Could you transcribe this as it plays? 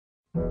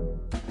Hello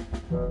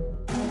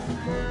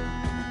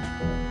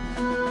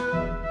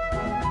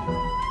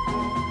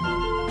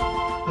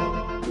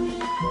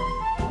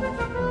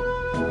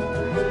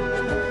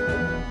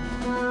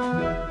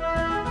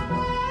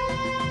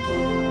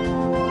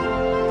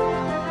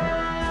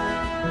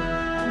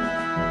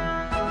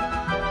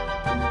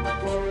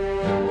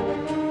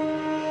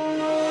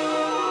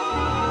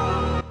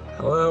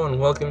and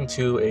welcome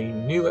to a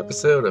new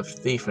episode of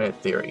Theif Net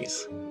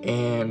Theories.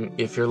 And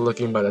if you're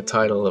looking by the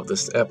title of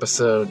this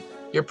episode,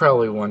 you're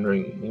probably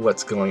wondering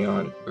what's going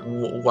on.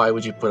 Why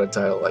would you put a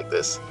title like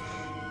this?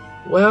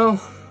 Well,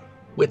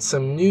 with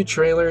some new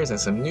trailers and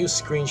some new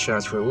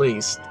screenshots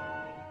released,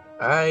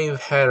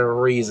 I've had a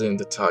reason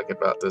to talk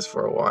about this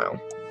for a while.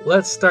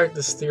 Let's start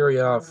this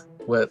theory off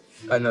with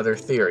another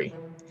theory.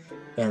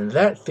 And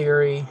that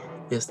theory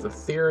is the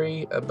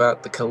theory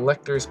about the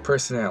collector's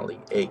personality,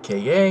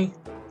 aka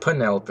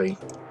Penelope.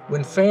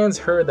 When fans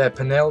heard that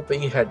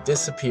Penelope had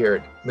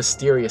disappeared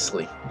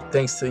mysteriously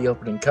thanks to the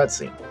opening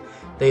cutscene,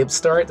 they had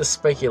started to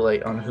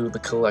speculate on who the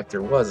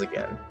collector was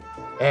again,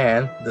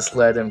 and this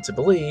led them to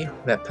believe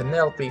that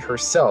Penelope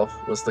herself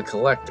was the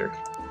collector.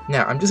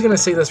 Now, I'm just gonna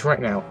say this right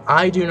now,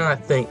 I do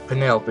not think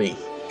Penelope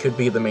could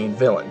be the main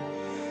villain.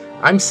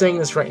 I'm saying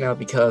this right now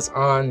because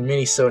on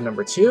Minisode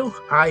number 2,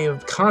 I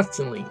have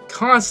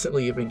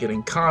constantly been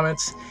getting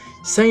comments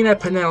saying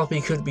that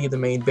Penelope could be the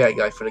main bad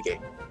guy for the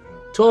game.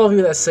 To all of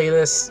you that say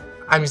this,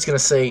 I'm just gonna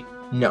say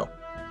no.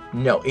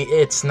 No,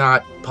 it's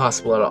not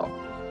possible at all.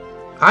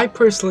 I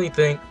personally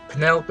think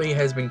Penelope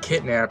has been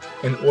kidnapped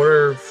in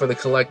order for the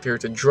collector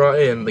to draw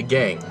in the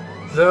gang.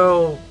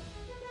 Though,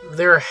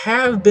 there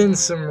have been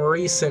some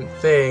recent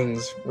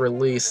things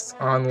released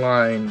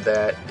online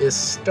that is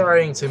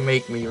starting to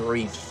make me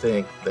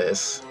rethink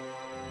this.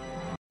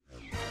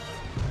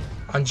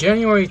 On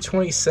January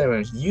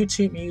 27th,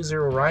 YouTube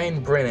user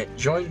Ryan Brennan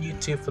joined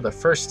YouTube for the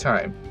first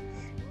time,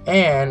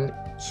 and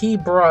he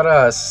brought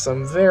us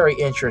some very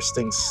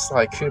interesting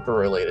Sly Cooper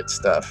related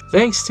stuff.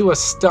 Thanks to a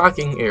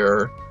stalking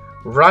error,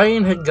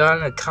 Ryan had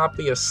gotten a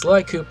copy of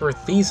Sly Cooper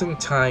Thieves in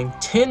Time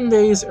 10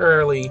 days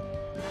early,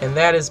 and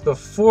that is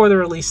before the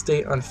release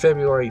date on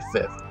February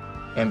 5th.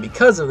 And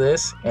because of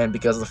this, and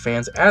because the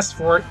fans asked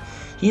for it,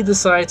 he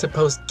decided to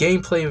post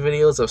gameplay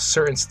videos of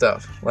certain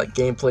stuff, like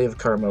gameplay of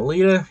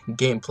Carmelita,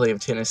 gameplay of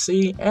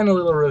Tennessee, and a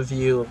little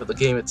review of the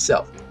game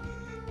itself.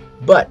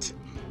 But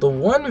the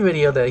one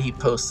video that he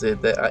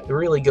posted that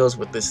really goes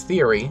with this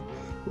theory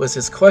was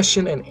his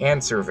question and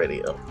answer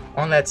video.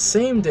 On that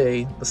same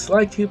day, the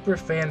Sly Cooper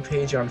fan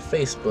page on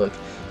Facebook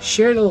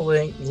shared a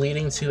link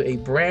leading to a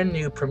brand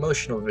new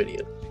promotional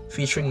video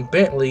featuring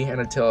Bentley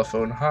and a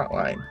telephone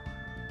hotline.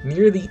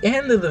 Near the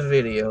end of the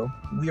video,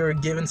 we were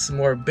given some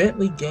more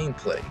Bentley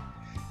gameplay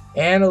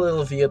and a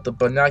little view of the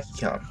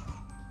Bonaki-Con.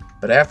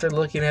 But after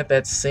looking at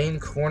that same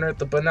corner at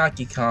the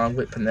Bonaki-Con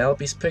with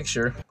Penelope's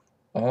picture,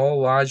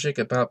 all logic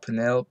about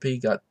Penelope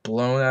got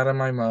blown out of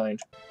my mind.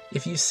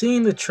 If you've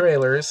seen the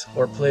trailers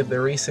or played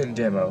the recent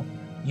demo,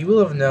 you will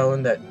have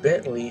known that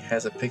Bentley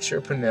has a picture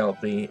of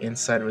Penelope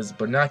inside of his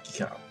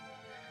Bonaki-Con.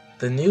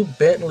 The new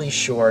Bentley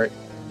short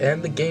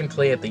and the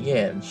gameplay at the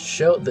end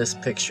showed this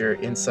picture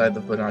inside the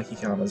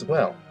Bonaki-Con as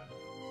well.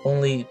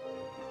 Only,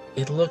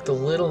 it looked a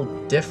little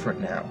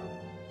different now.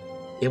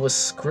 It was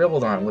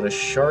scribbled on with a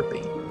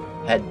Sharpie,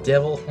 had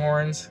devil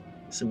horns,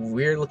 some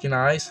weird looking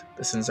eyes,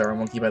 this is our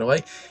monkey by the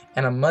way,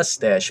 and a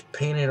mustache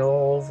painted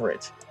all over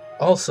it.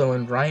 Also,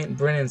 in Ryan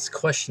Brennan's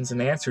questions and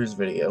answers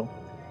video,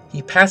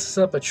 he passes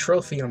up a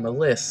trophy on the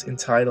list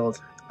entitled,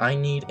 "I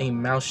Need a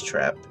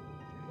Mousetrap."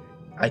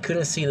 I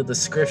couldn't see the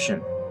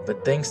description,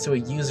 but thanks to a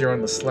user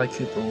on the Sly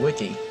Cooper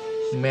wiki,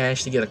 he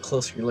managed to get a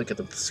closer look at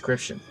the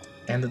description.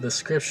 And the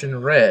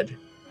description read,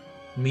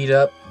 "Meet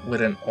up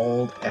with an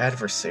old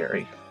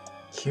adversary."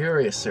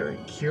 Curiouser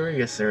and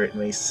curiouser it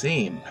may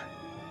seem.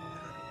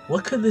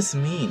 What could this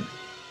mean?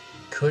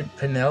 Could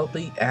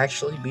Penelope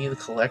actually be the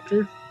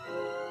collector?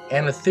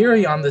 And a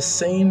theory on the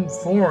same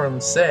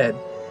forum said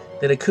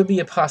that it could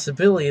be a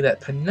possibility that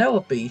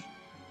Penelope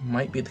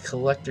might be the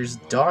collector's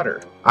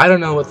daughter. I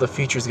don't know what the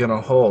future's gonna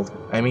hold.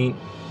 I mean,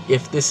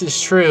 if this is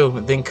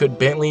true, then could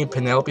Bentley and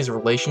Penelope's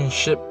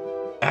relationship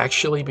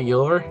actually be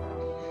over?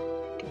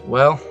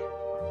 Well,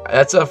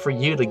 that's up for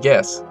you to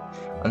guess.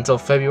 Until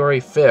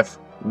February 5th,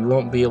 we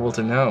won't be able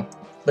to know.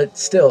 But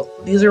still,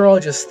 these are all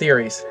just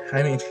theories.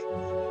 I mean,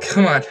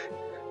 come on.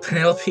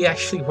 Penelope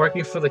actually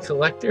working for the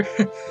collector?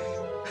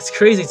 That's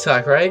crazy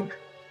talk, right?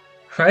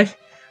 Right?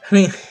 I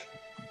mean,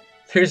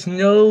 there's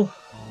no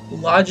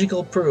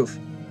logical proof,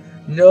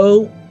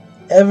 no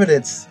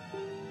evidence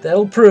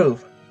that'll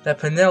prove that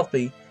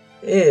Penelope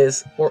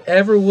is or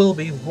ever will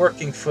be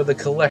working for the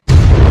collector.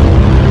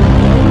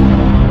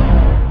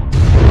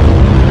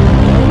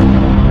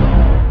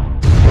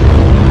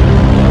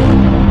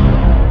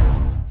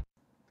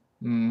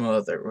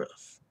 Mother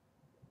of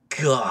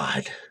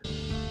God.